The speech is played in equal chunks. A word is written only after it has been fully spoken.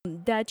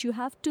that you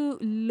have to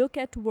look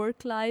at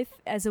work life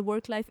as a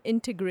work life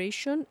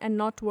integration and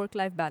not work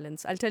life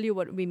balance. I'll tell you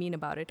what we mean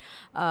about it,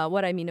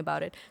 what I mean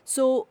about it.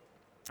 So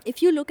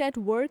if you look at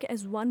work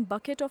as one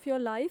bucket of your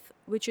life,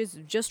 which is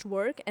just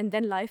work, and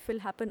then life will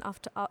happen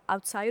after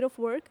outside of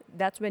work,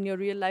 that's when your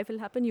real life will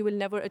happen. You will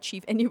never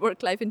achieve any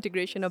work life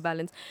integration or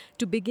balance.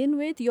 To begin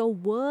with, your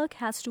work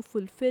has to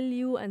fulfill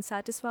you and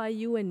satisfy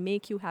you and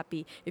make you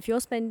happy. If you're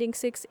spending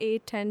 6,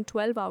 8, 10,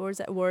 12 hours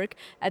at work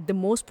at the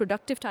most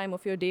productive time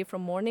of your day,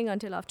 from morning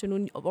until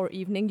afternoon or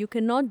evening, you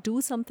cannot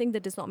do something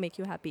that does not make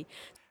you happy.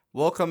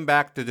 Welcome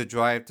back to the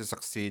Drive to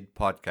Succeed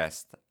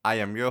podcast. I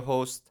am your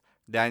host,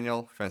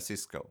 Daniel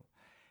Francisco.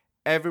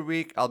 Every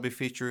week, I'll be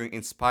featuring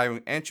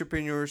inspiring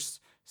entrepreneurs,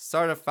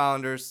 startup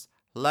founders,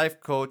 life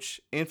coach,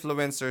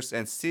 influencers,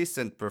 and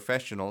seasoned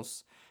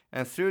professionals.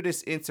 And through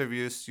these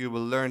interviews, you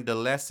will learn the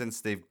lessons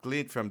they've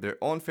gleaned from their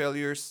own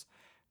failures,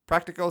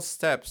 practical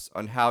steps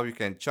on how you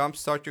can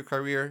jumpstart your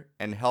career,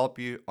 and help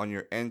you on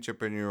your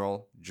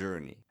entrepreneurial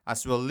journey,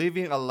 as well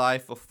living a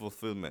life of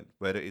fulfillment,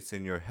 whether it's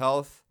in your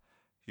health,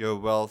 your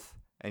wealth,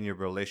 and your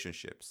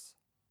relationships.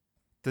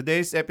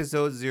 Today's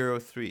episode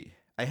 03.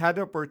 I had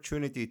the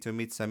opportunity to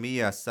meet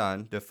Samia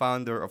Hassan, the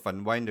founder of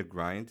Unwind the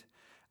Grind,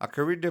 a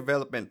career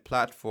development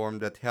platform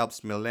that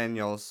helps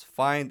millennials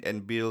find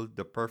and build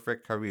the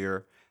perfect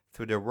career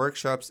through their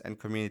workshops and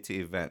community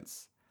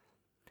events.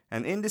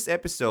 And in this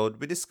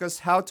episode, we discuss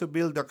how to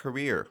build a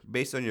career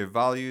based on your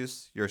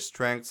values, your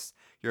strengths,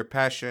 your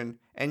passion,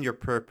 and your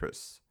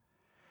purpose.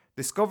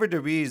 Discover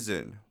the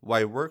reason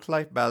why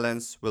work-life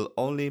balance will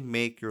only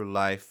make your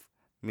life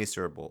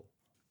miserable.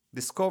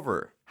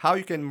 Discover how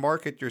you can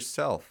market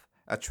yourself,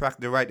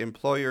 attract the right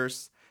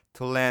employers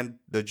to land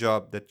the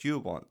job that you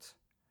want.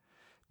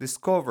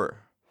 Discover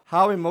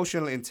how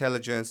emotional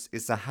intelligence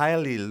is a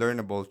highly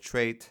learnable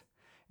trait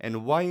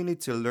and why you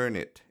need to learn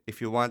it if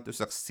you want to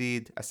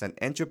succeed as an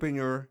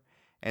entrepreneur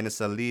and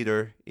as a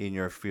leader in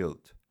your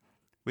field.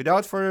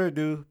 Without further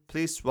ado,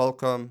 please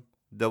welcome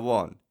the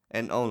one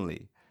and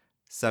only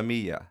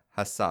Samia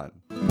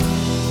Hassan.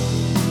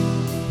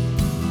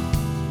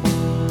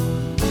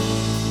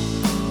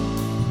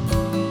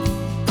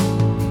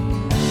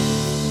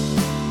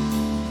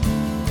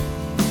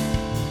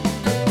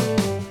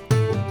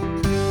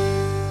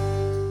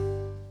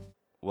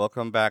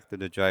 Welcome back to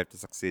the Drive to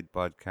Succeed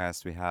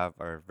podcast. We have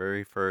our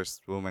very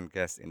first woman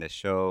guest in the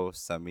show,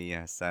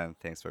 Samia Hassan.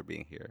 Thanks for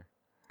being here.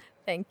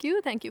 Thank you.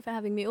 Thank you for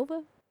having me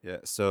over. Yeah,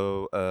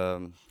 so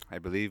I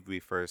believe we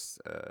first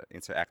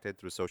interacted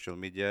through social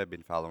media. I've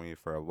been following you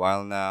for a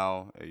while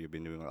now. You've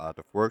been doing a lot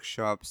of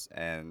workshops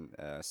and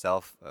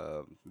self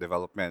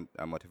development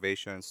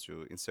motivations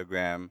through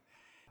Instagram.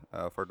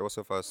 For those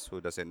of us who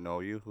doesn't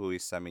know you, who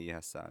is Samia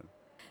Hassan?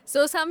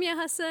 So Samia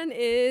Hassan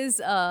is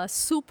a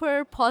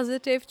super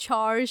positive,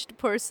 charged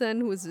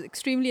person who's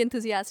extremely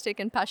enthusiastic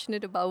and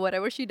passionate about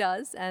whatever she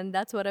does. And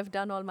that's what I've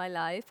done all my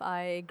life.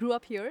 I grew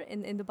up here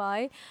in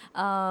Dubai.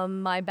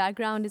 My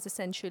background is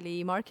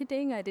essentially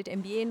marketing. I did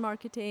MBA in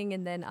marketing,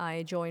 and then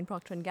I joined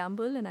Procter &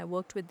 Gamble, and I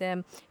worked with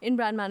them in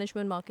brand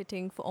management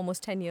marketing for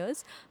almost 10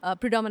 years,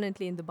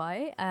 predominantly in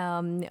Dubai.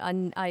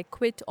 And I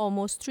quit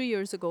almost 3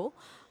 years ago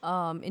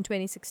in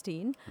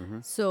 2016.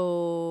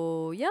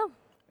 So, yeah.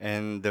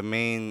 And the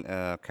main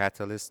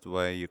catalyst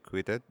why you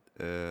quitted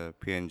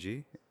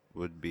PNG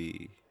would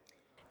be.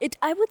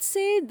 I would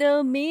say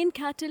the main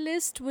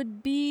catalyst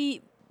would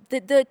be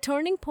the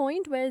turning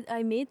point where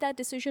I made that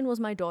decision was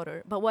my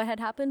daughter. But what had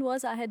happened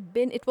was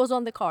it was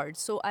on the cards.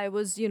 So I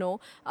was,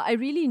 I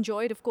really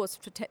enjoyed, of course,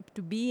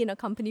 to be in a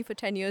company for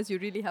 10 years, you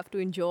really have to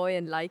enjoy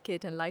and like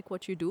it and like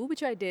what you do,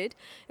 which I did.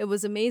 It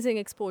was amazing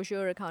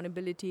exposure,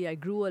 accountability. I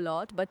grew a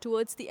lot. But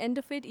towards the end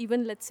of it,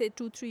 even let's say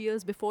 2-3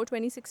 years before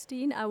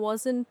 2016, I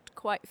wasn't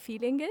quite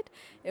feeling it.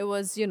 It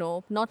was,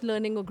 not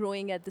learning or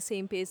growing at the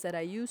same pace that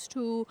I used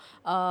to.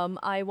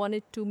 I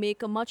wanted to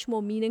make a much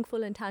more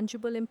meaningful and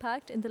tangible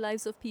impact in the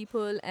lives of people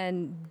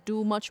and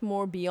do much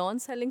more beyond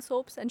selling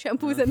soaps and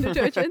shampoos and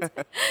detergents.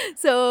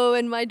 So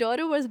when my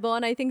daughter was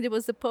born, I think it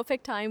was the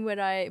perfect time where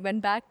I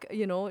went back,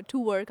 to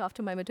work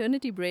after my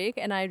maternity break.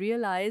 And I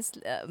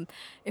realized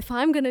if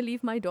I'm going to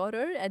leave my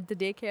daughter at the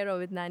daycare or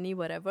with nanny,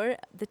 whatever,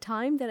 the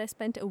time that I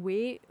spent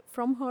away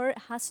from her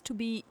has to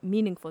be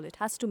meaningful. It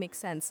has to make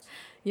sense.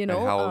 And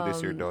how old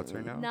is your daughter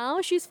now?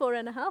 Now she's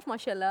 4.5,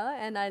 mashallah.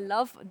 And I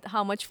love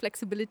how much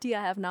flexibility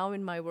I have now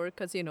in my work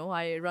because,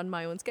 I run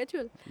my own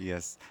schedule.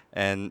 Yes.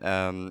 And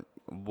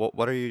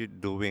what are you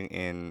doing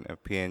in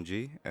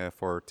PNG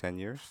for 10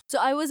 years? So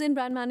I was in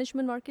brand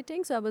management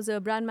marketing. So I was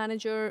a brand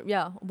manager,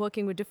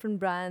 working with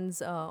different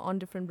brands, on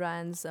different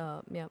brands,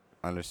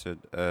 Understood.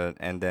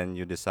 And then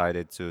you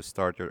decided to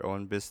start your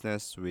own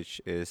business,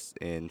 which is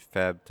in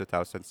Feb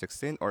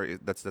 2016, or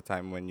that's the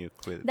time when you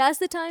quit? That's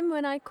the time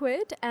when I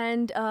quit.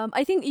 And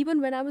I think even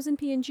when I was in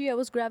PNG, I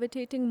was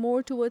gravitating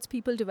more towards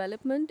people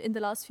development in the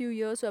last few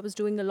years. So I was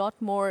doing a lot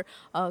more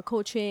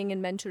coaching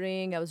and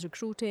mentoring. I was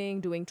recruiting,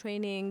 doing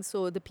training.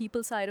 So the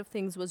people side of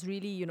things was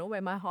really,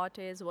 where my heart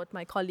is, what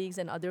my colleagues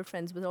and other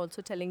friends were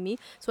also telling me.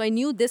 So I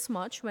knew this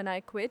much when I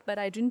quit, but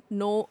I didn't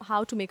know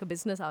how to make a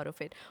business out of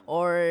it,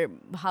 or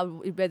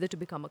whether to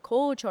become a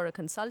coach or a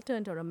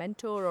consultant or a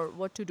mentor or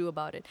what to do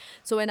about it.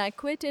 So when I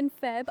quit in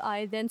Feb,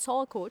 I then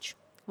saw a coach,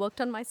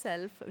 worked on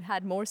myself,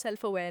 had more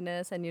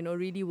self-awareness, and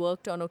really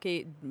worked on,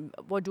 okay,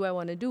 what do I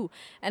want to do?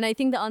 And I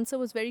think the answer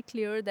was very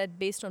clear, that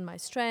based on my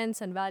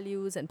strengths and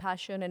values and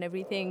passion and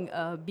everything,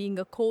 being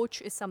a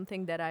coach is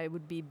something that I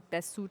would be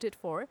best suited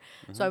for.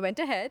 So I went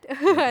ahead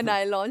and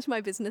I launched my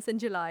business in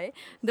July.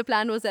 The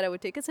plan was that I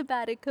would take a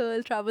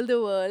sabbatical, travel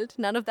the world.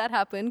 None of that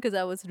happened because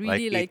I was Like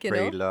really Eat,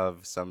 Pray,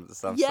 Love, some yeah,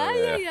 sort.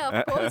 yeah, yeah,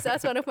 of course.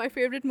 That's one of my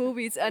favorite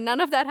movies. And none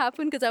of that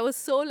happened because I was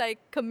so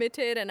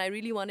committed, and I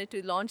really wanted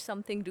to launch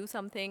something, do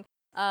something.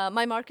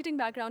 My marketing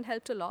background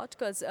helped a lot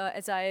because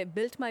as I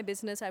built my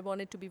business, I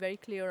wanted to be very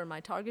clear on my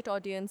target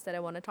audience, that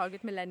I want to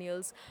target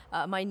millennials,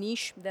 my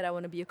niche, that I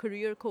want to be a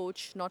career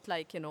coach, not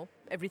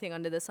everything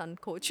under the sun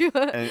coach.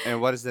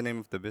 And what is the name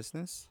of the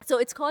business? So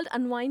it's called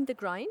Unwind the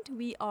Grind.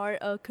 We are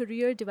a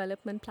career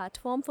development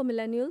platform for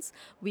millennials.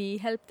 We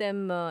help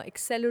them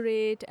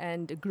accelerate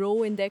and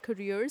grow in their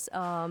careers.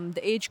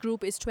 The age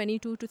group is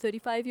 22 to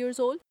 35 years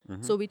old.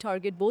 So we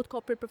target both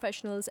corporate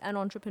professionals and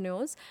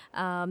entrepreneurs,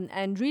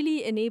 and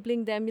really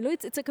enabling them.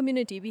 It's a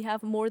community. We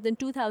have more than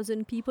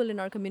 2,000 people in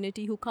our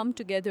community who come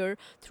together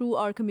through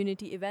our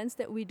community events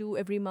that we do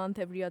every month,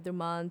 every other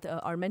month.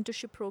 Our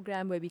mentorship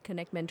program, where we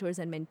connect mentors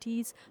and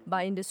mentees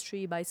by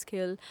industry, by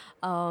skill.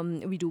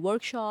 We do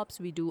workshops.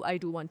 I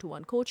do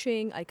one-to-one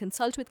coaching. I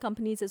consult with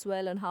companies as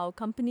well on how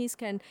companies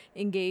can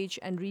engage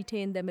and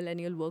retain their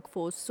millennial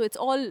workforce. So it's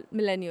all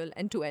millennial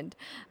end to end.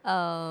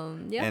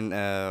 Yeah.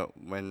 And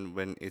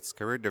when it's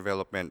career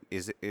development,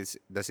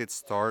 does it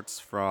starts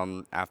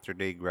from after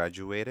they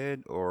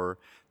graduated, or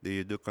do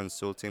you do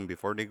consulting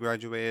before they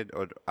graduated,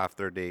 or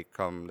after they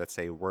come, let's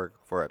say, work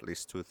for at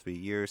least 2 3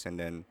 years, and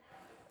then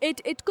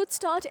It could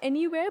start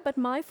anywhere, but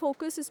my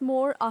focus is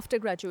more after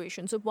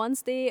graduation. So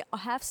once they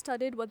have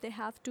studied what they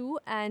have to,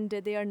 and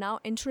they are now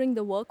entering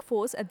the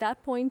workforce, at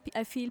that point,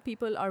 I feel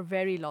people are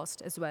very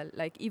lost as well.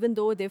 Like, even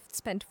though they've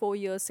spent 4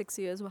 years, 6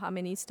 years, how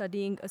many,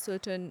 studying a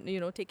certain,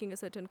 taking a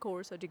certain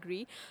course or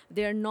degree,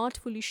 they are not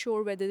fully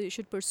sure whether they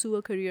should pursue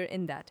a career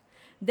in that.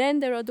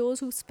 Then there are those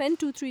who spend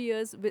 2 3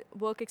 years with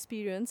work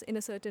experience in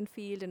a certain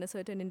field, in a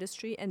certain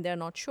industry, and they're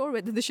not sure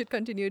whether they should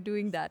continue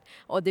doing that,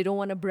 or they don't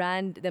want to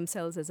brand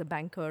themselves as a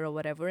banker or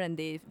whatever, and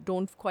they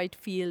don't quite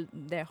feel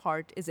their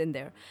heart is in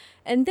there.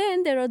 And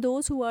then there are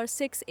those who are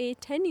 6 8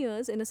 10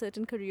 years in a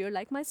certain career,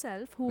 like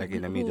myself, like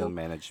in the middle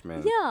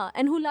management? yeah,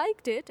 and who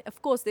liked it.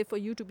 Of course, for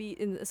you to be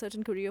in a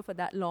certain career for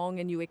that long,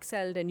 and you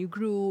excelled and you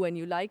grew and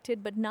you liked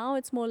it, but now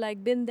it's more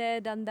like been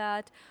there, done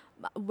that,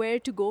 where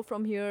to go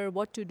from here,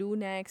 what to do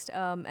next.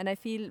 And I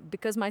feel,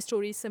 because my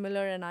story is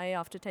similar, and I,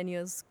 after 10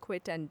 years,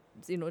 quit and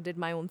did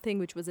my own thing,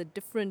 which was a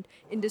different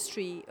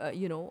industry,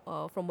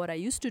 from what I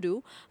used to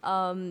do.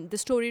 The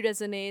story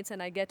resonates,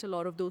 and I get a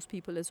lot of those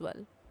people as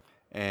well.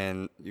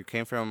 And you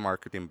came from a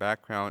marketing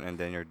background, and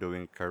then you're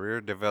doing career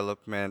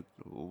development.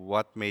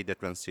 What made the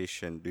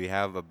transition? Do you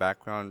have a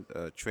background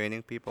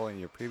training people in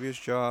your previous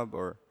job,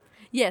 or?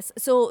 Yes.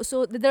 So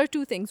there are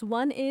two things.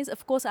 One is,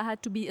 of course, I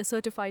had to be a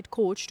certified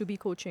coach to be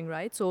coaching,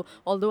 right? So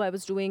although I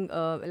was doing,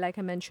 like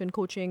I mentioned,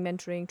 coaching,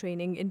 mentoring,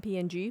 training in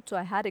PNG, so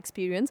I had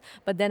experience,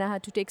 but then I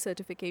had to take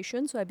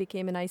certification. So I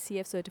became an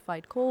ICF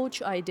certified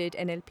coach. I did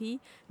NLP,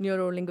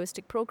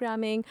 neuro-linguistic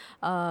programming.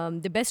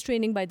 The best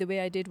training, by the way,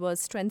 I did was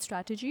strength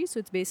strategy. So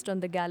it's based on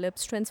the Gallup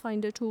Strengths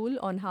Finder tool,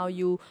 on how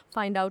you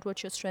find out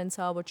what your strengths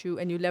are,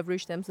 and you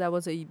leverage them. So that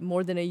was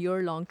more than a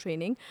year-long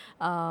training.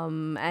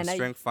 The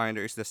Strength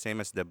Finder is the same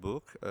as the book.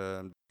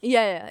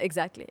 Yeah,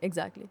 exactly.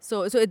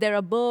 So there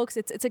are books.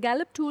 It's a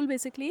Gallup tool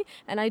basically,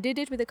 and I did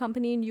it with a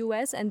company in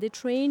US, and they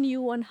train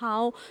you on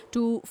how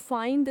to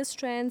find the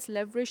strengths,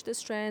 leverage the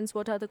strengths,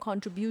 what are the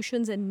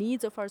contributions and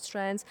needs of our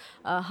strengths,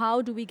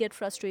 how do we get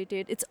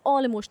frustrated. It's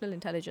all emotional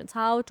intelligence,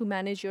 how to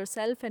manage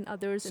yourself and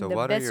others So in the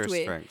what are best your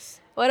way.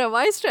 strengths? What are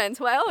my strengths?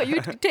 Well, you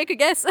take a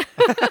guess.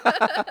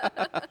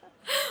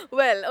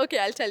 Well, okay,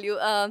 I'll tell you.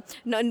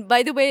 No, and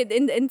by the way,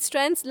 in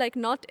strengths,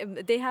 not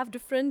they have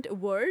different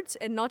words,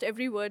 and not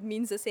every word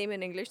means the same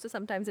in English. So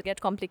sometimes it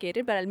gets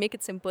complicated, but I'll make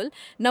it simple.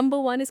 Number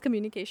one is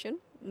communication,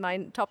 my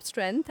top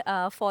strength,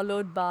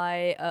 followed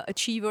by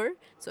achiever.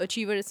 So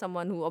achiever is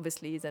someone who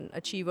obviously is an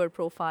achiever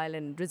profile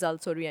and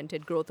results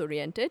oriented, growth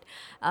oriented.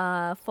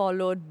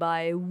 Followed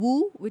by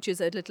woo, which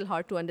is a little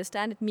hard to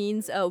understand. It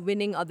means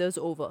winning others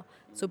over.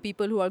 So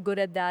people who are good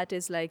at that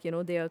is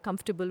they are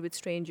comfortable with They're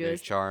strangers.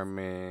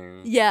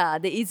 charming. Yeah,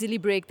 they easily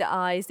break the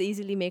ice, they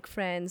easily make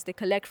friends, they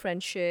collect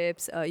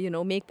friendships,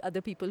 make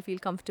other people feel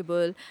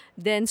comfortable.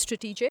 Then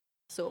strategic.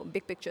 So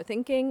big picture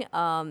thinking,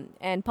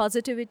 and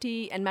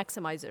positivity and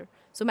maximizer.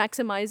 So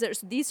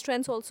maximizers, these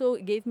strengths also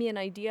gave me an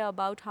idea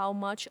about how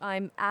much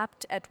I'm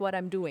apt at what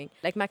I'm doing.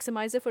 Like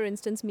maximizer, for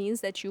instance, means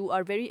that you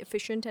are very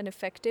efficient and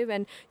effective,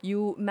 and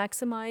you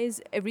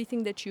maximize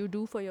everything that you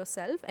do for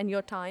yourself and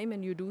your time,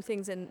 and you do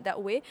things in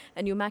that way,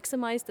 and you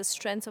maximize the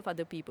strengths of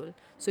other people.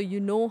 So you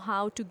know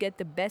how to get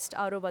the best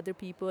out of other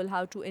people,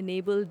 how to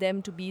enable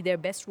them to be their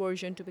best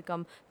version, to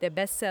become their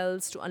best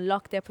selves, to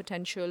unlock their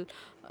potential.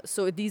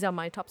 So these are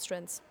my top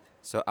strengths.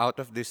 So out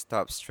of these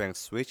top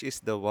strengths, which is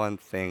the one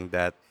thing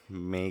that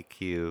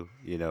make you,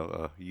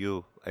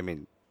 I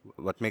mean,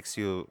 what makes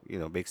you,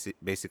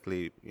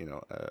 basically,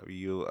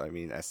 you, I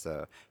mean, as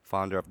a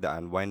founder of the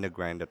Unwind the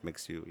Grind, that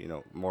makes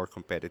you, more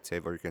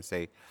competitive, or you can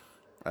say,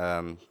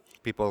 um,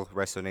 people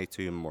resonate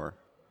to you more.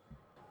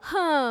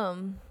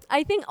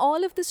 I think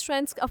all of the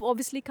strengths have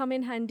obviously come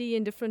in handy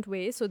in different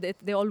ways, so that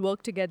they all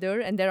work together,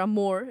 and there are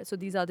more. So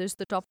these are just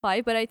the top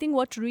five. But I think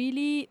what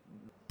really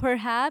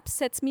perhaps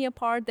sets me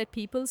apart, that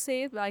people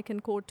say, I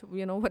can quote,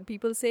 what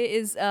people say,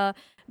 is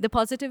the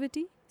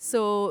positivity.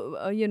 So,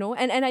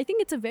 and I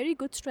think it's a very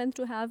good strength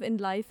to have in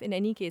life in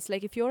any case.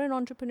 Like if you're an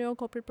entrepreneur,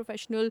 corporate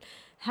professional,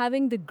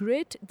 having the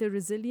grit, the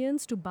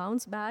resilience to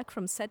bounce back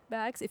from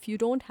setbacks, if you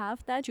don't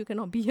have that, you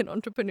cannot be an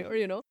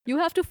entrepreneur. You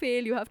have to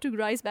fail, you have to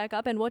rise back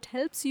up. And what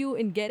helps you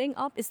in getting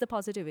up is the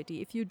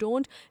positivity. If you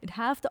don't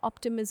have the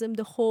optimism,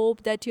 the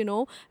hope that,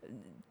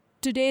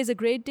 today is a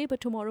great day, but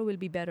tomorrow will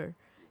be better,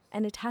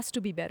 and it has to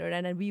be better,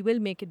 and we will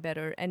make it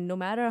better, and no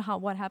matter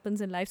what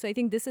happens in life. So I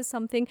think this is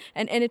something,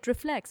 and it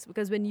reflects,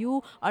 because when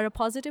you are a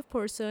positive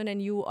person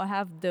and you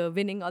have the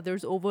winning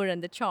others over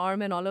and the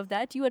charm and all of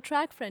that, you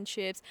attract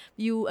friendships,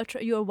 your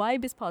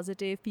vibe is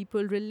positive,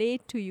 people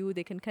relate to you,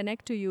 they can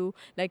connect to you.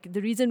 Like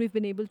the reason we've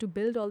been able to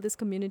build all these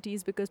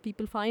communities, because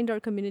people find our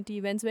community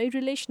events very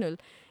relational.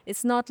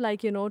 It's not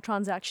like,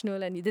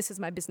 transactional, and this is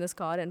my business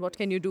card and what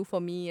can you do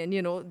for me, and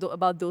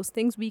about those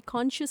things. We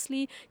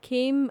consciously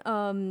came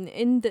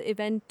in the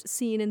event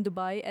scene in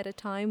Dubai at a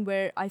time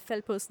where I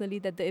felt personally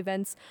that the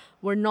events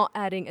were not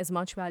adding as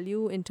much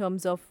value in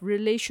terms of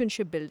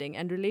relationship building.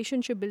 And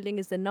relationship building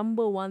is the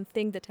number one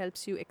thing that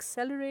helps you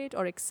accelerate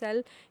or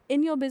excel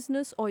in your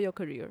business or your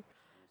career.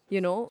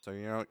 You know, So,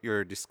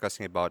 you're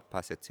discussing about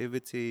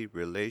positivity,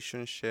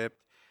 relationship.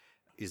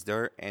 Is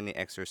there any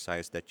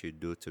exercise that you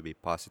do to be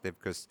positive?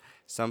 Because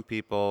some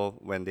people,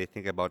 when they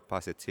think about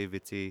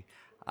positivity,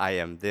 I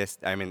am this,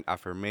 I mean,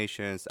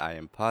 affirmations, I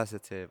am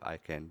positive, I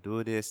can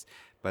do this.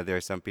 But there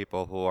are some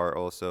people who are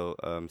also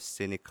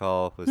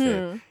cynical, who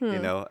say,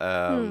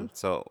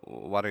 so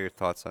what are your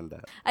thoughts on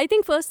that? I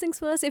think first things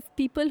first, if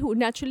people who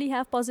naturally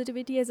have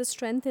positivity as a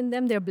strength in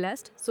them, they're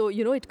blessed. So,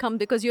 it comes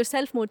because you're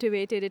self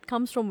motivated, it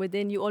comes from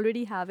within, you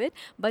already have it.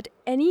 But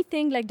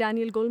anything, like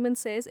Daniel Goleman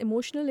says,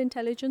 emotional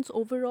intelligence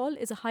overall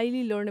is a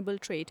highly learnable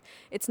trait.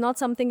 It's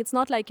not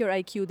like your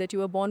IQ, that you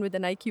were born with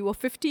an IQ of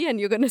 50 and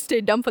you're going to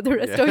stay dumb for the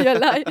rest of your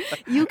life.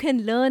 You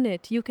can learn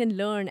it, you can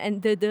learn.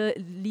 And the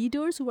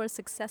leaders who are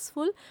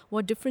successful,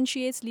 what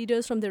differentiates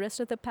leaders from the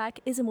rest of the pack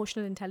is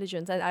emotional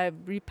intelligence. And I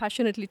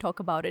passionately talk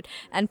about it.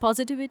 And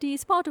positivity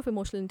is part of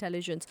emotional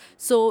intelligence.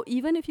 So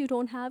even if you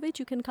don't have it,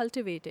 you can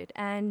cultivate it.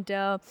 And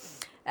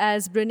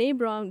as Brene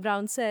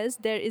Brown says,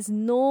 there is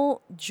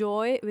no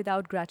joy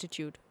without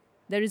gratitude.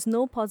 There is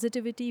no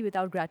positivity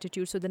without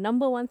gratitude. So the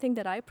number one thing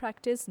that I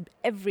practice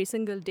every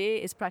single day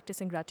is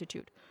practicing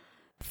gratitude.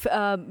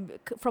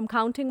 From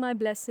counting my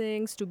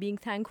blessings to being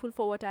thankful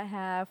for what I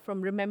have,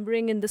 from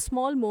remembering in the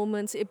small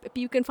moments.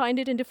 You can find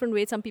it in different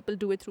ways. Some people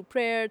do it through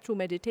prayer, through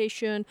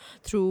meditation,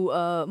 through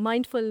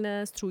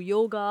mindfulness, through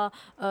yoga.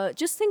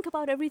 Just think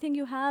about everything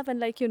you have,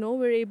 and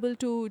we're able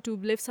to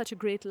live such a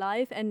great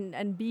life,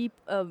 and be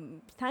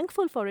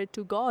thankful for it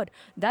to God.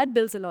 That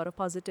builds a lot of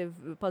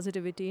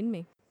positivity in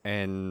me.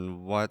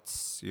 And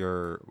what's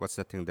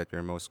the thing that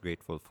you're most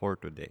grateful for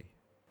today?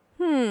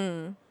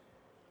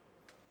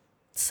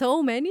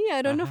 So many.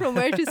 I don't know from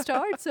where to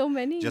start. So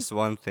many. Just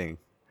one thing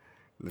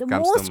The that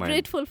comes to most mind.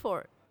 grateful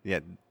for. Yeah,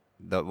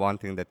 the one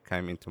thing that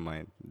came into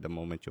mind the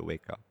moment you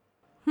wake up.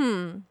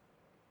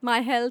 My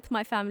health,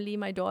 my family,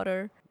 my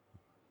daughter,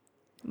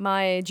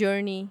 my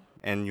journey.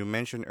 And you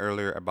mentioned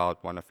earlier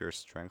about one of your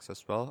strengths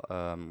as well,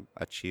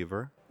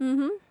 achiever.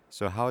 Mm-hmm.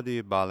 So how do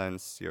you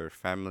balance your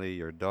family,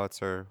 your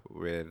daughter,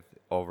 with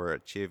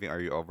overachieving? Are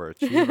you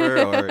overachiever,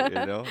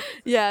 or?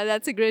 Yeah,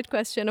 that's a great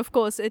question. Of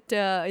course, it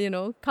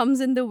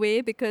comes in the way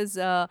because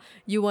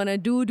you want to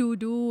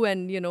do,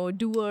 and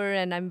doer.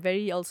 And I'm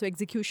very also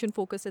execution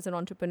focused as an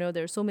entrepreneur.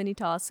 There are so many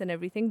tasks and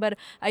everything. But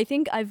I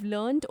think I've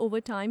learned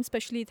over time,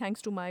 especially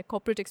thanks to my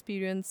corporate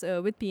experience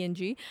with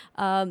PNG,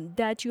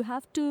 that you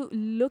have to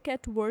look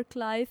at work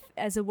life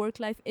as a work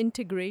life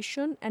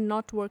integration and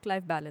not work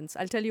life balance.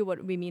 I'll tell you what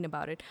I mean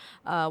about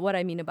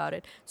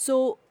it.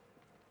 So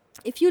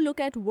if you look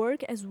at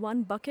work as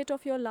one bucket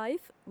of your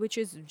life, which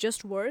is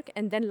just work,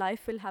 and then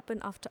life will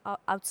happen after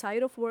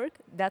outside of work,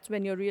 that's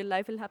when your real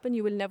life will happen.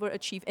 You will never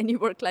achieve any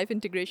work-life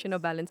integration or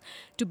balance.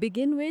 To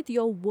begin with,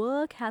 your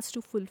work has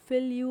to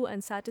fulfill you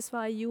and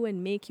satisfy you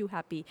and make you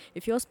happy.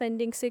 If you're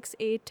spending 6,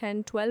 8,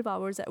 10, 12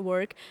 hours at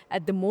work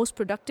at the most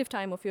productive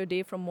time of your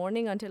day from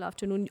morning until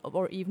afternoon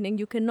or evening,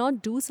 you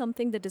cannot do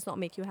something that does not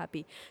make you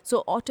happy.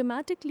 So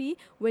automatically,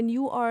 when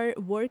you are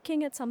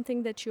working at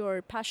something that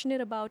you're passionate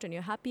about and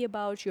you're happy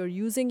about, you're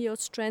using your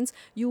strengths,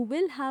 you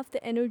will have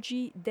the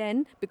energy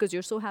then, because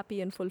you're so happy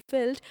and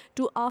fulfilled,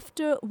 to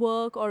after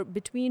work or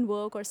between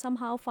work or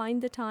somehow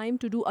find the time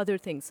to do other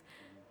things.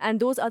 And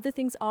those other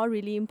things are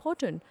really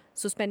important.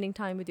 So spending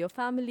time with your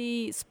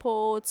family,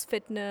 sports,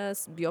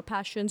 fitness, your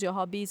passions, your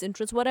hobbies,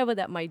 interests, whatever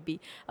that might be.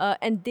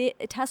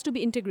 It has to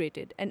be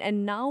integrated.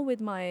 And now with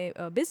my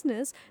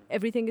business,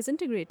 everything is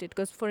integrated.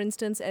 Because for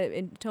instance,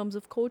 in terms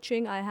of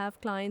coaching, I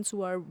have clients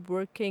who are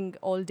working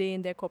all day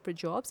in their corporate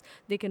jobs.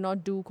 They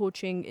cannot do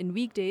coaching in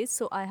weekdays,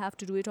 so I have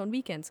to do it on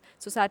weekends.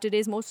 So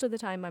Saturdays, most of the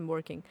time I'm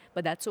working.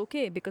 But that's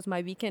okay, because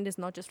my weekend is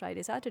not just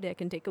Friday, Saturday. I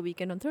can take a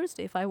weekend on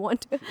Thursday if I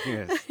want.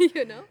 Yes.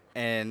 you know?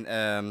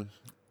 And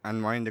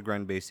unwind the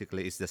grind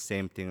basically is the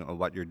same thing of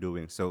what you're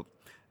doing. So,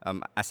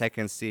 as I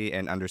can see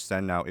and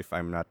understand now, if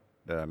I'm not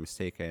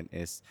mistaken,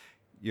 is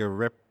they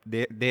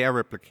are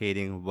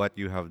replicating what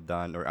you have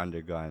done or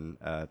undergone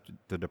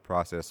to the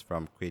process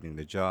from quitting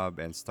the job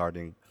and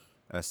starting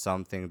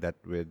something that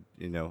would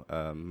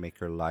make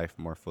your life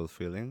more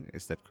fulfilling.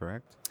 Is that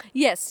correct?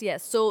 Yes,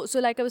 yes. So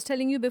like I was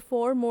telling you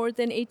before, more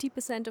than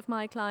 80% of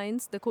my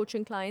clients, the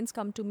coaching clients,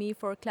 come to me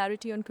for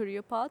clarity on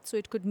career path. So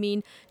it could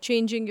mean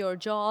changing your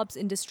jobs,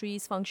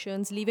 industries,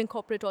 functions, leaving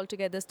corporate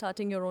altogether,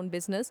 starting your own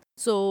business.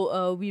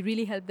 So we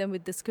really help them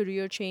with this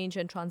career change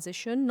and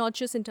transition, not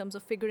just in terms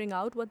of figuring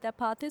out what their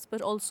path is,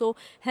 but also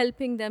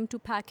helping them to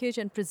package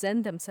and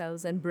present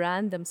themselves and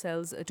brand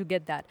themselves to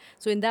get that.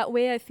 So in that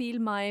way, I feel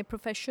my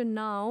profession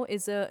now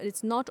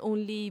it's not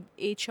only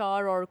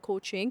HR or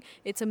coaching,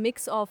 it's a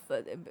mix of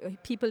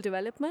people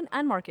development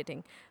and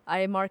marketing.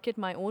 I market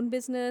my own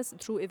business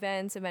through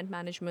events, event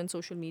management,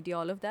 social media,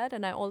 all of that.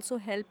 And I also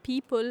help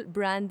people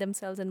brand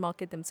themselves and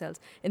market themselves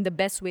in the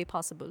best way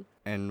possible.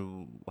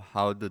 And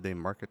how do they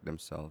market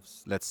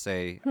themselves? Let's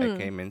say I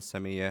came in,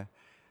 Samia,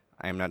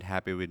 I'm not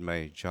happy with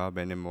my job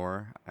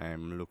anymore.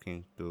 I'm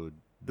looking to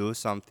do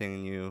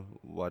something new.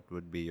 What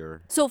would be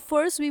your... So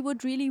first, we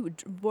would really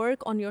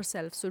work on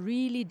yourself. So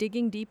really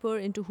digging deeper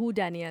into who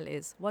Daniel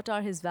is. What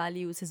are his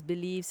values, his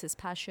beliefs, his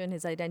passion,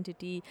 his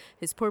identity,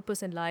 his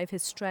purpose in life,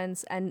 his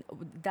strengths. And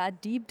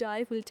that deep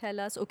dive will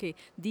tell us, okay,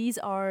 these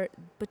are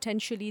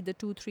potentially the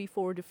 2, 3,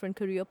 4 different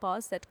career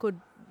paths that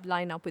could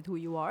line up with who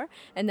you are.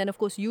 And then, of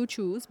course, you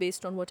choose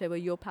based on whatever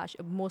you're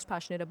most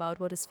passionate about,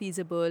 what is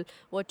feasible,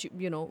 what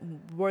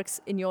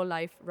works in your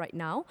life right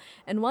now.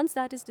 And once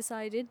that is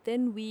decided,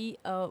 then we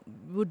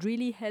would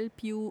really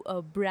help you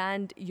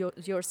brand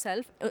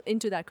yourself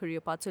into that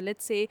career path. So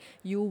let's say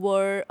you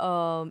were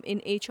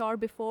in HR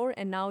before,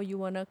 and now you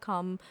want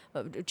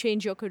to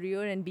change your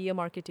career and be a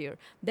marketeer.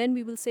 Then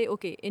we will say,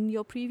 okay, in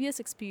your previous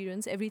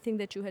experience, everything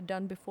that you had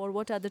done before,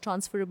 what are the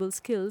transferable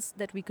skills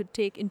that we could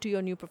take into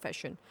your new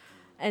profession?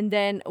 And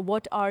then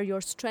what are your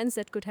strengths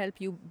that could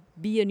help you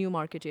be a new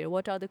marketer?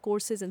 What are the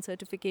courses and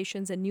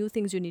certifications and new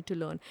things you need to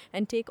learn?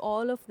 And take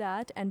all of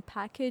that and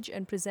package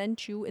and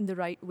present you in the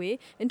right way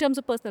in terms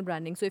of personal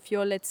branding. So if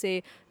you're, let's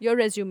say, your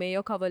resume,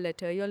 your cover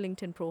letter, your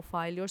LinkedIn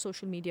profile, your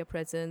social media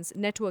presence,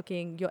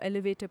 networking, your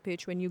elevator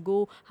pitch, when you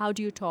go, how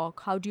do you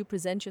talk? How do you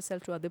present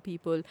yourself to other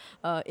people?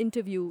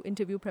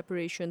 Interview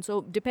preparation.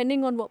 So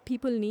depending on what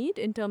people need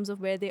in terms of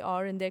where they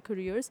are in their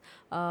careers,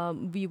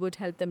 we would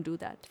help them do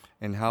that.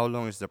 And how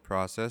long is the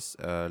process?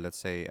 Let's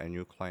say a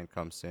new client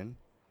comes in.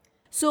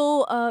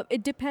 So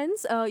it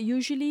depends.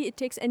 Usually it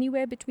takes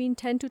anywhere between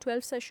 10 to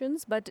 12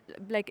 sessions, but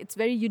like it's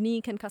very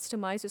unique and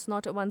customized. It's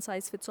not a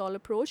one-size-fits-all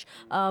approach.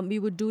 We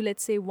would do,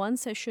 let's say, one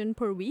session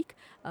per week.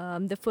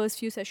 The first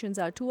few sessions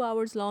are 2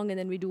 hours long, and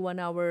then we do 1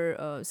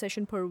 hour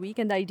session per week.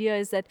 And the idea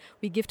is that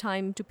we give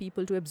time to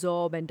people to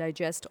absorb and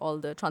digest all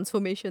the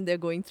transformation they're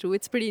going through.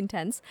 It's pretty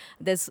intense.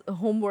 There's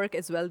homework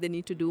as well they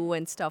need to do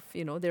and stuff,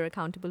 they're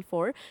accountable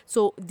for.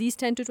 So these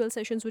 10 to 12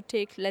 sessions would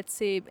take, let's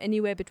say,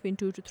 anywhere between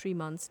 2 to 3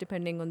 months,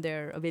 depending on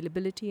their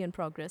availability and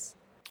progress.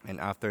 And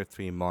after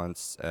 3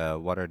 months,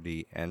 what are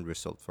the end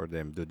result for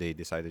them? Do they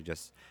decide to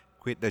just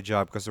quit the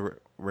job? Because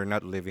we're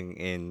not living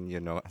in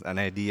an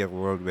ideal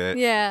world where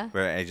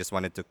I just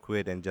wanted to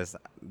quit and just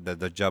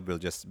the job will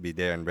just be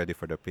there and ready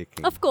for the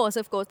picking. Of course.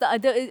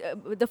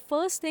 The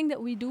first thing that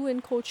we do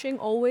in coaching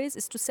always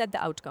is to set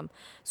the outcome.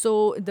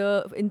 So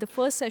in the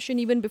first session,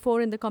 even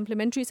before in the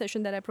complimentary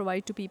session that I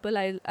provide to people,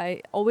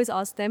 I always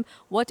ask them,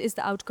 what is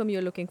the outcome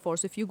you're looking for?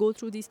 So if you go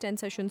through these 10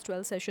 sessions,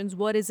 12 sessions,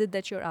 what is it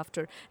that you're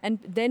after? And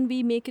then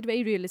we make it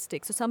very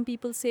realistic. So some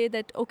people say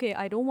that, okay,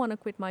 I don't want to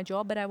quit my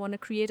job, but I want to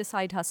create a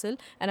side hustle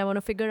possible, and I want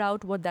to figure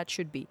out what that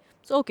should be.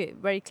 So, okay,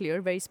 very clear,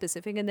 very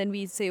specific. And then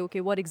we say, okay,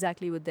 what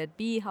exactly would that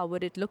be? How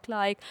would it look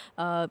like?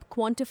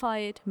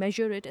 Quantify it,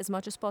 measure it as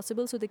much as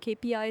possible. So the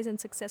KPIs and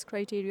success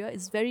criteria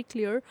is very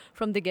clear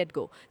from the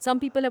get-go.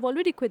 Some people have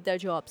already quit their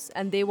jobs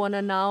and they want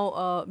to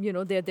now,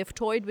 they've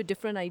toyed with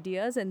different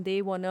ideas and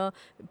they want to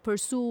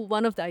pursue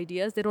one of the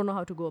ideas. They don't know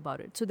how to go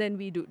about it. So then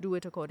we do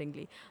it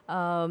accordingly.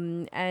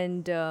 So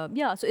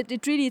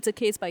it really, it's a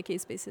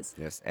case-by-case basis.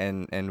 Yes,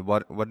 and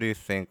what do you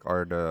think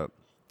are the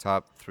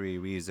top three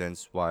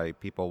reasons why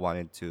people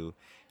wanted to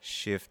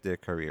shift their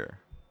career?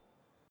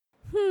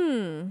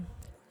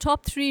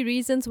 Top three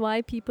reasons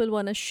why people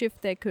want to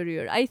shift their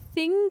career. I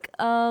think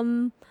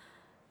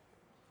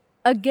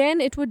again,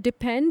 it would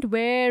depend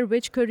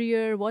which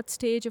career, what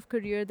stage of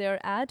career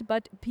they're at.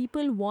 But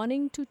people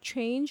wanting to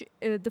change,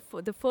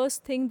 the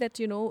first thing that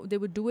they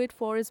would do it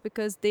for is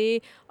because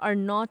they are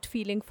not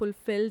feeling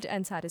fulfilled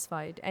and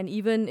satisfied. And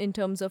even in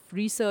terms of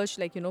research,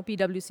 like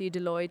PwC,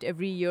 Deloitte,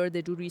 every year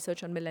they do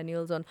research on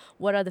millennials on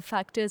what are the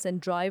factors and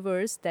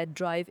drivers that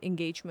drive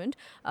engagement.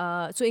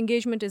 So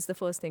engagement is the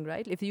first thing,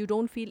 right? If you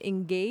don't feel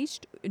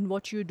engaged in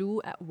what you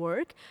do at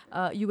work,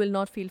 you will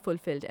not feel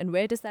fulfilled. And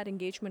where does that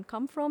engagement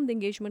come from? The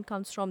engagement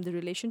comes from the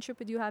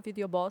relationship you have with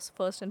your boss,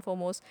 first and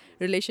foremost,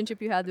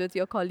 relationship you have with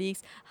your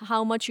colleagues,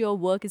 how much your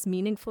work is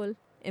meaningful,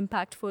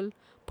 impactful,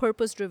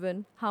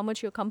 purpose-driven, how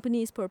much your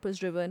company is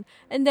purpose-driven.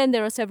 And then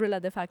there are several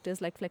other factors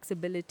like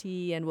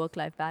flexibility and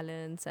work-life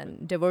balance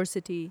and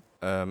diversity.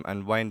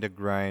 Unwind the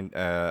grind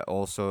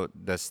also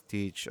does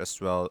teach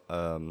as well,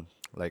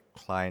 like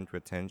client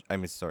retention. I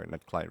mean, sorry,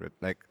 not client,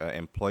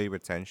 employee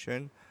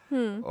retention,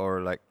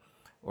 or like,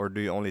 or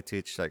do you only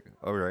teach like,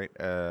 all right,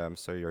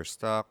 so you're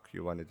stuck,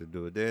 you wanted to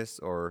do this,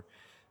 or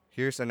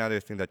here's another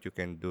thing that you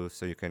can do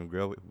so you can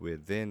grow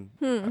within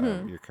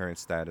your current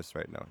status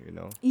right now, you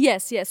know?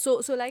 Yes.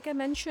 So like I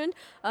mentioned,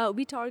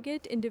 we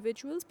target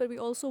individuals, but we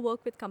also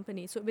work with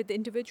companies. So with the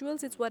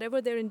individuals, it's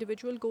whatever their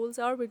individual goals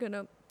are, we're going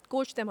to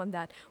coach them on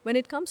that. When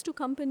it comes to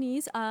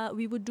companies,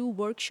 we would do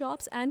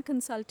workshops and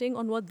consulting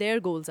on what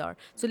their goals are.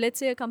 So let's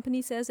say a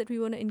company says that we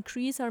want to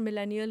increase our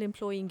millennial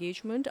employee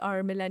engagement.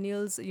 Our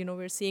millennials,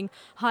 we're seeing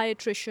high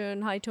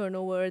attrition, high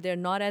turnover, they're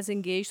not as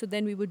engaged. So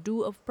then we would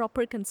do a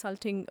proper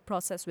consulting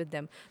process with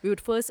them. We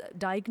would first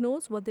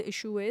diagnose what the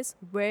issue is,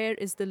 where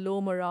is the low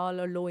morale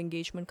or low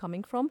engagement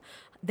coming from.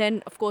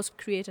 Then, of course,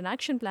 create an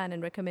action plan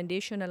and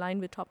recommendation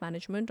aligned with top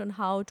management on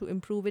how to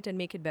improve it and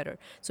make it better.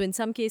 So in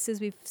some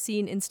cases, we've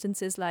seen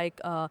instances like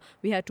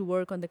we had to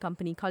work on the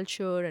company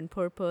culture and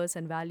purpose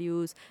and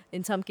values.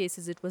 In some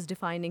cases, it was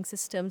defining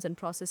systems and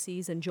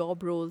processes and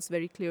job roles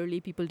very clearly.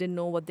 People didn't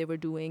know what they were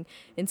doing.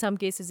 In some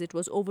cases, it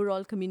was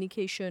overall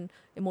communication,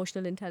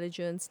 emotional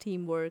intelligence,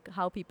 teamwork,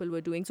 how people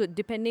were doing. So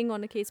depending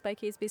on a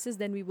case-by-case basis,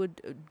 then we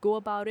would go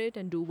about it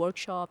and do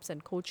workshops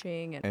and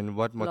coaching and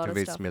what a lot of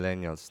motivates stuff.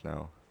 millennials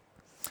now?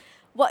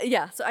 Well,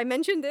 yeah, so I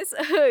mentioned this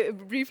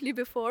briefly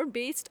before,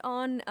 based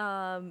on,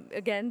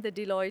 again, the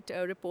Deloitte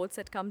reports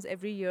that comes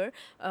every year.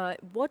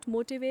 What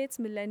motivates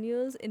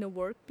millennials in a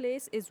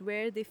workplace is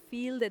where they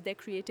feel that their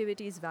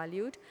creativity is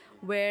valued,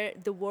 where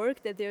the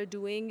work that they're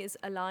doing is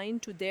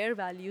aligned to their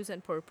values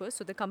and purpose.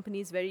 So the company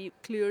is very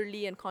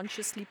clearly and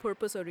consciously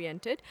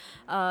purpose-oriented.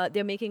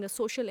 They're making a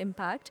social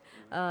impact.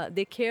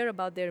 They care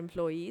about their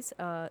employees.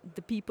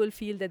 The people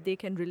feel that they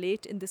can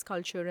relate in this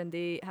culture and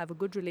they have a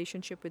good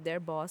relationship with their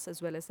boss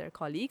as well as their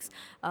colleagues.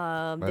 They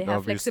have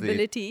obviously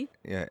flexibility.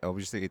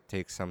 Obviously it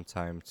takes some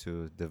time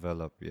to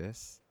develop,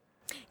 yes.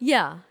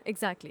 Yeah,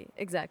 exactly.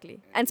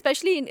 And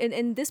especially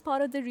in this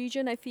part of the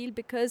region, I feel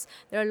because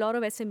there are a lot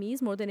of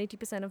SMEs, more than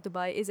 80% of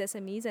Dubai is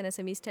SMEs, and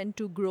SMEs tend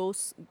to grow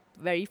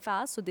very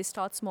fast. So they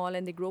start small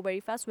and they grow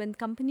very fast. When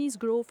companies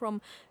grow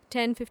from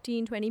 10,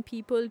 15, 20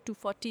 people to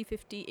 40,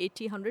 50,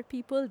 80, 100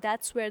 people,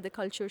 that's where the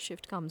culture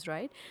shift comes,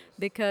 right?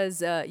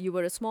 Because you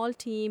were a small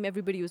team,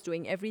 everybody was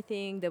doing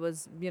everything. There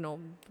was,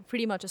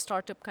 pretty much a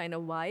startup kind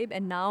of vibe.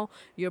 And now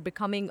you're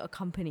becoming a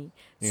company.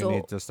 You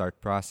need to start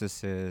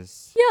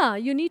processes. Yeah,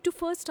 you need to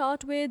first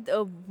start with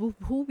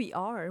who we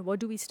are. What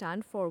do we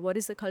stand for? What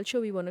is the culture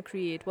we want to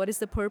create? What is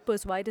the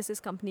purpose? Why does this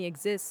company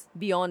exist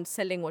beyond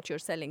selling what you're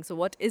selling? So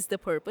what is the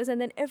purpose? And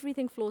then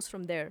everything flows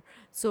from there.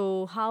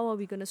 So how are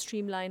we going to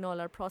streamline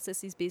all our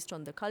processes based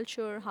on the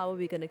culture? How are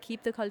we going to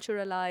keep the culture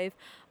alive?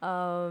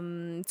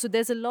 So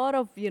there's a lot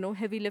of,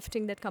 heavy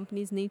lifting that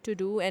companies need to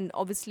do. And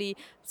obviously,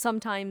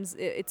 sometimes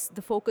it's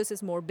the focus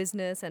is more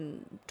business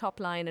and top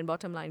line and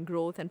bottom line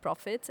growth and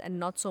profits, and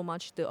not so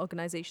much the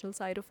organizational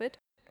side of it.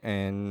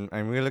 And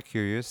I'm really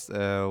curious,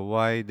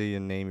 why do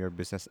you name your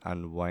business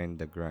Unwind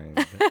the Grind?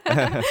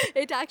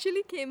 It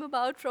actually came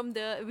about from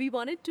we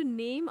wanted to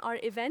name our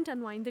event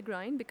Unwind the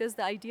Grind because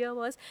the idea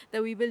was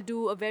that we will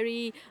do a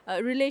very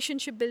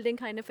relationship building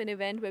kind of an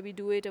event where we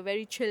do it a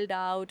very chilled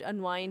out,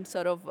 unwind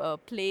sort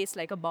of place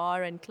like a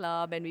bar and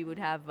club, and we would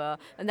have,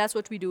 and that's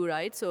what we do,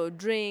 right? So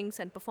drinks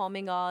and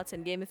performing arts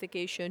and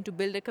gamification to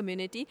build a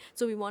community.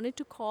 So we wanted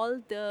to call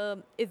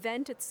the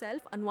event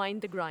itself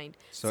Unwind the Grind.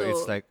 So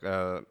it's like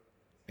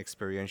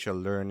experiential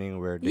learning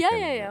where they Yeah, can.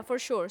 yeah, yeah, for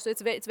sure. So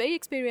it's very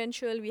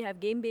experiential. We have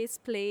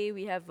game-based play.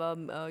 We have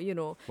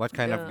What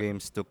kind of uh,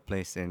 games took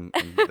place in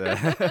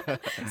the?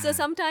 so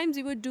sometimes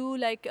we would do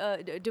like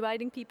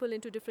dividing people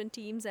into different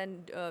teams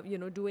and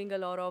doing a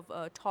lot of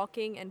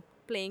talking and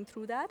playing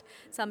through that.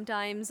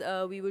 Sometimes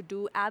we would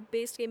do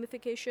app-based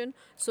gamification.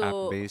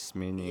 So App-based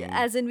meaning.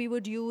 as in we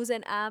would use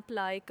an app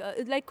like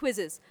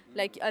quizzes,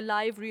 like a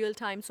live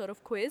real-time sort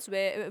of quiz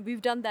where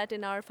we've done that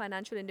in our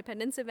financial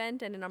independence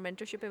event and in our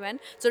mentorship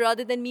event. So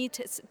rather than me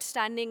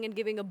standing and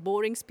giving a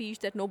boring speech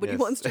that nobody Yes.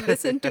 wants to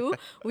listen to,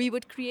 we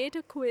would create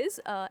a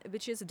quiz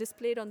which is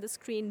displayed on the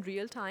screen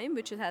real time,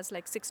 which has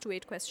like 6 to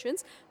 8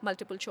 questions,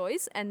 multiple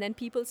choice, and then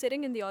people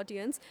sitting in the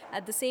audience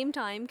at the same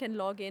time can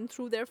log in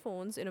through their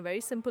phones in a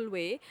very simple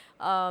way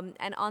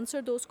and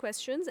answer those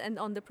questions. And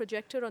on the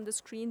projector on the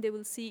screen, they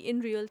will see in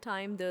real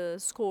time the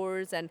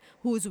scores and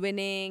who's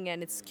winning,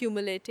 and it's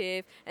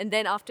cumulative. And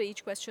then after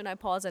each question, I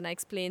pause and I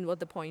explain what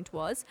the point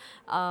was.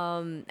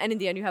 And in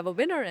the end, you have a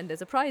winner and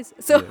there's a prize.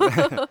 So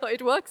Yeah.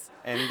 it works.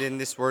 And then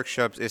this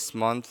workshops is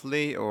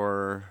monthly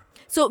or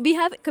So we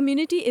have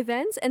community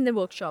events and then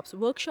workshops.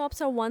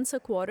 Workshops are once a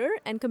quarter,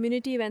 and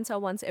community events are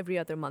once every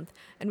other month.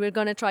 And we're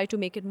gonna try to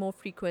make it more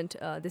frequent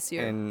this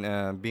year.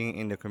 and being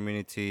in the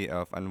community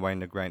of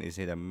Unwind the Grind, is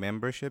it a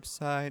membership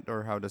site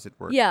or how does it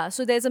work? Yeah,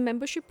 so there's a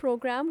membership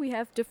program. We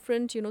have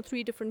different,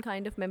 3 different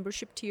kind of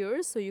membership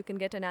tiers. So you can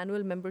get an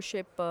annual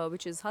membership,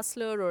 which is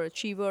hustler or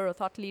achiever or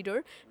thought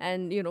leader,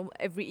 and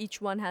every each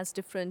one has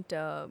different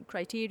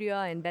criteria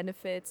and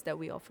benefits that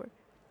we offer.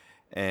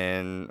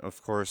 And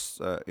of course,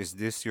 is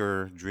this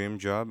your dream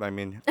job? I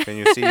mean, can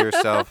you see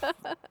yourself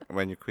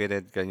when you quit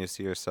it? Can you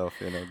see yourself,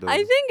 I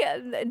doing? think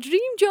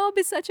dream job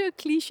is such a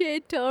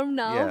cliched term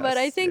now, but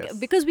I Yes, think yes.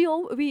 because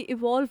we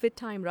evolve with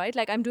time, right?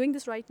 Like I'm doing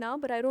this right now,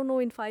 but I don't know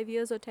in 5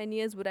 years or 10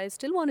 years would I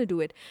still want to do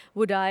it?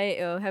 Would I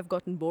have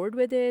gotten bored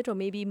with it, or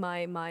maybe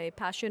my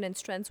passion and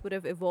strengths would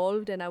have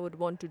evolved, and I would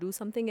want to do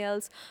something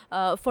else?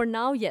 For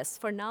now, yes.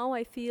 For now,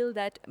 I feel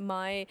that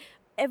my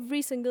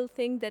every single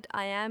thing that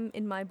I am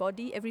in my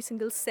body, every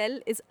single cell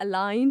is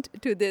aligned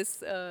to this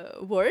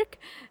work,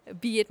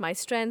 be it my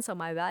strengths or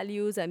my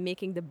values. I'm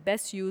making the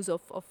best use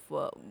of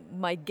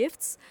my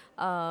gifts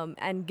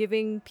and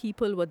giving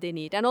people what they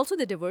need. And also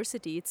the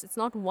diversity. It's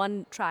not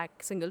one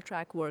track, single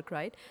track work,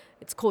 right?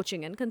 It's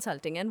coaching and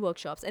consulting and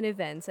workshops and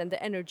events and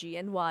the energy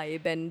and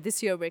vibe. And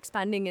this year we're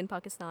expanding in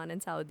Pakistan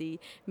and Saudi,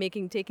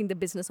 taking the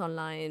business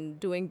online,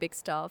 doing big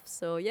stuff.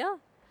 So yeah,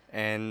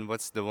 And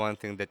what's the one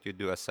thing that you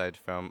do aside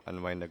from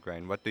Unwind the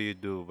Grind? What do you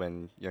do when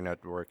you're not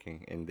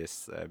working in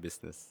this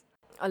business?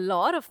 a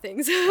lot of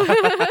things.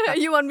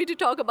 You want me to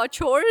talk about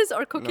chores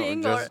or No,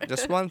 cooking or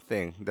just one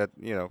thing that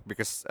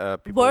because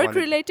people work wanted.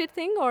 related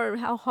thing or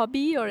how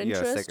hobby or Yes,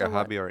 like interest a or what?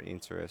 hobby or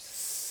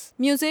interest.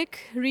 Music,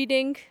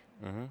 reading.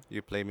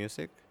 You play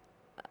music?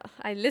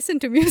 I listen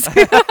to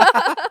music.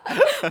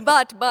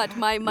 But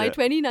my Yeah.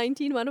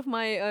 2019, one of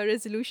my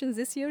resolutions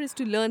this year is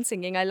to learn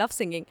singing. I love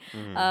singing,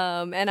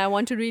 and I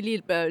want to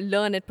really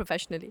learn it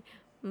professionally.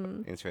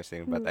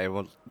 Interesting, but I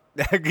won't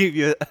give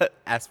you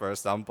ask for a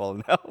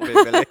sample now.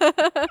 Maybe.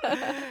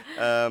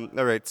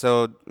 All right.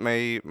 So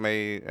my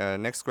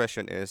next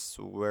question is,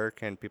 where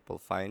can people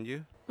find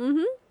you?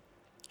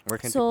 Where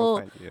can people So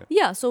find you?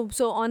 yeah, so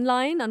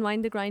online,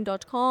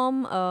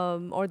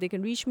 unwindthegrind.com, or they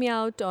can reach me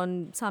out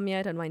on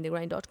Samia at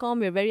unwindthegrind.com.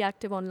 We're very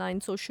active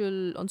online,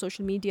 on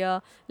social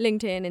media,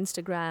 LinkedIn,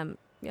 Instagram.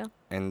 Yeah.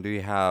 And do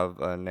you have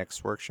a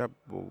next workshop?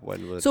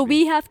 When will So it be?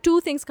 we have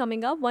 2 things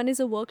coming up. One is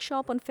a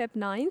workshop on Feb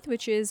 9th,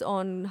 which is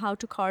on how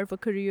to carve a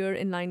career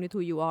in line with who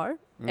you are.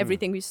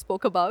 Everything we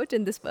spoke about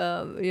in this,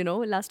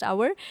 last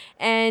hour.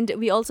 And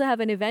we also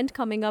have an event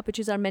coming up, which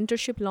is our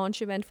mentorship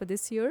launch event for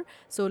this year.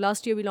 So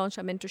last year we launched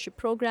our mentorship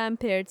program,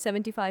 paired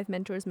 75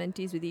 mentors,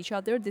 mentees with each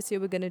other. This year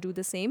we're going to do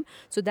the same.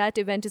 So that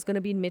event is going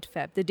to be in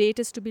mid-Feb. The date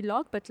is to be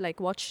locked, but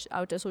watch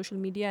out our social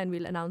media and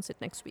we'll announce it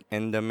next week.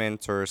 And the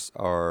mentors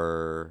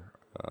are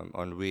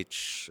on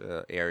which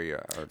area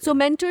are So they?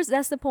 mentors,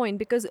 that's the point,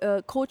 because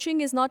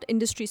coaching is not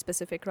industry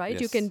specific, right?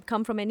 You Yes. can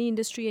come from any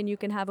industry and you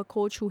can have a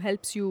coach who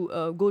helps you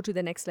go to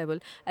the next level.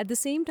 At the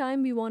same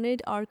time, we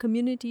wanted our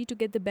community to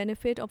get the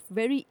benefit of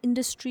very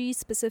industry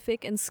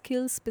specific and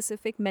skill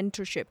specific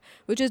mentorship,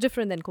 which is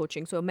different than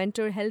coaching. So a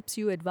mentor helps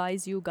you,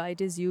 advise you,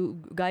 guides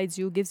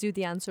you, gives you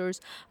the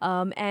answers.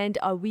 And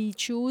we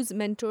choose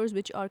mentors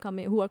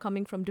who are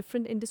coming from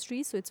different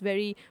industries. So it's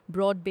very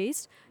broad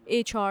based.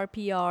 HR,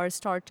 PR,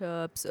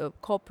 startups,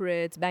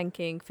 corporates,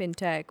 banking,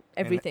 fintech,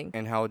 everything.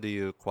 And how do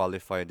you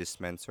qualify these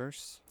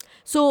mentors?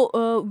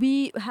 So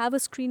we have a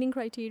screening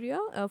criteria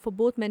for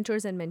both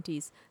mentors and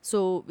mentees.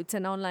 So it's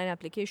an online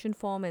application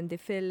form, and they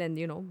fill, and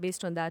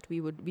based on that,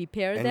 we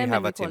pair And them you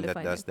have and a we team that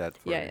qualify does them. that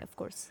for Yeah, you. yeah, of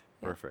course.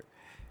 Yeah. Perfect.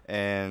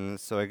 And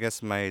so I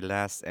guess my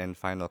last and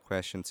final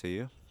question to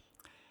you: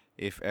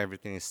 if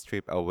everything is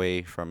stripped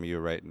away from you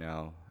right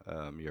now,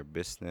 your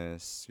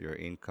business, your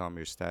income,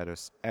 your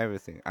status,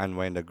 everything,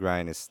 Unwind the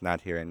Grind is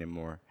not here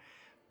anymore,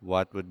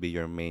 what would be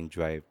your main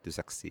drive to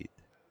succeed?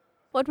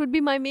 What would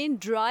be my main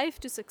drive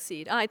to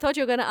succeed? I thought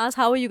you were going to ask,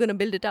 how are you going to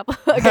build it up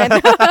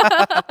again?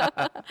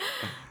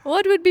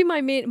 What would be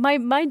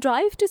my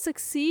drive to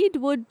succeed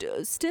would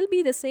still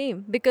be the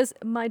same, because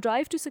my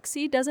drive to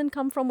succeed doesn't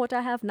come from what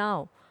I have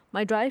now.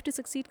 My drive to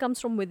succeed comes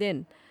from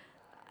within.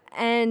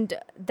 And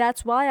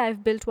that's why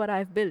I've built what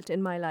I've built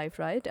in my life,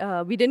 right?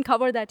 We didn't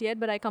cover that yet,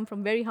 but I come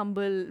from very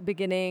humble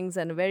beginnings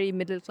and a very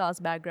middle class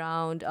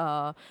background.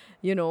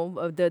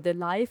 The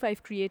life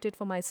I've created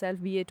for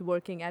myself, be it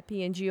working at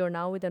P&G or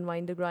now with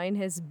Unwind the Grind,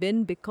 has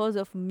been because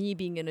of me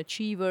being an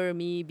achiever,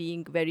 me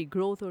being very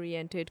growth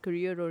oriented,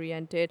 career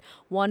oriented,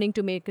 wanting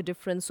to make a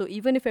difference. So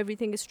even if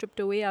everything is stripped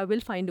away, I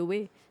will find a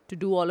way to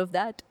do all of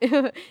that.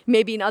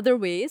 Maybe in other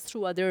ways,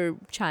 through other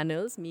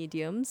channels,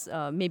 mediums.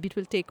 Maybe it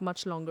will take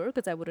much longer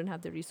because I wouldn't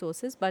have the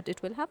resources, but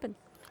it will happen.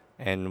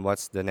 And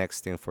what's the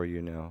next thing for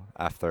you now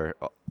after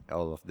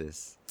all of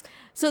this?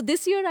 So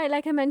this year,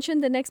 like I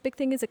mentioned, the next big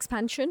thing is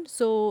expansion.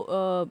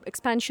 So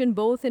expansion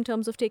both in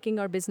terms of taking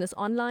our business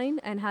online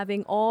and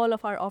having all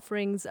of our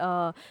offerings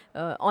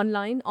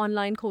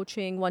online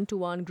coaching,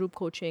 one-to-one group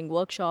coaching,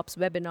 workshops,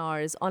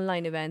 webinars,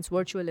 online events,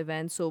 virtual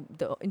events. So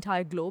the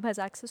entire globe has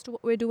access to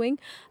what we're doing.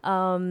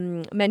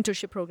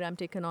 Mentorship program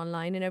taken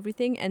online and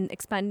everything, and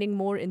expanding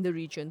more in the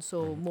region.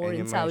 So more And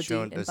you in Saudi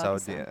mentioned and the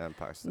Saudi Pakistan. and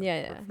Pakistan.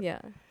 Yeah, Perfect.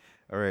 yeah.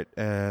 All right.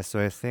 So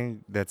I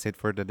think that's it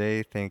for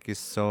today. Thank you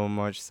so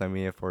much,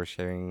 Samia, for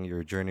sharing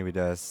your journey with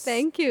us.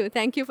 Thank you.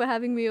 Thank you for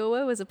having me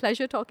over. It was a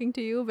pleasure talking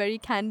to you. Very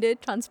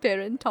candid,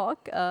 transparent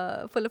talk,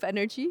 full of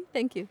energy.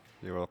 Thank you.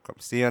 You're welcome.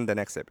 See you on the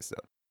next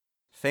episode.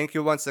 Thank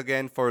you once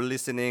again for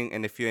listening.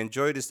 And if you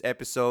enjoyed this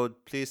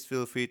episode, please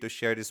feel free to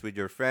share this with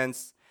your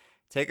friends.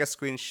 Take a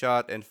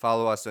screenshot and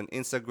follow us on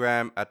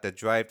Instagram at the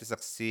Drive to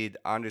Succeed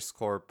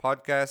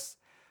 _podcast,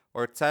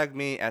 or tag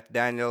me at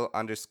Daniel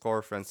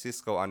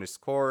 _Francisco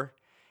 _.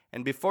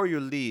 And before you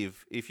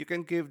leave, if you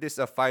can give this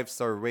a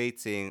 5-star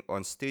rating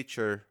on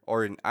Stitcher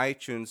or in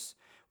iTunes,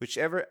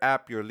 whichever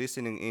app you're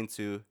listening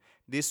into,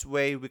 this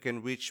way we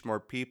can reach more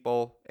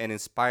people and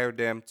inspire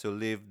them to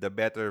live the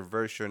better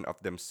version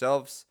of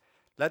themselves.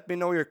 Let me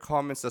know your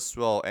comments as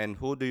well, and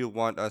who do you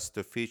want us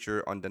to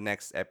feature on the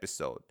next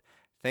episode.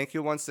 Thank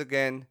you once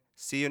again.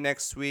 See you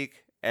next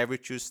week, every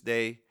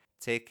Tuesday.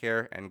 Take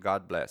care and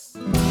God bless.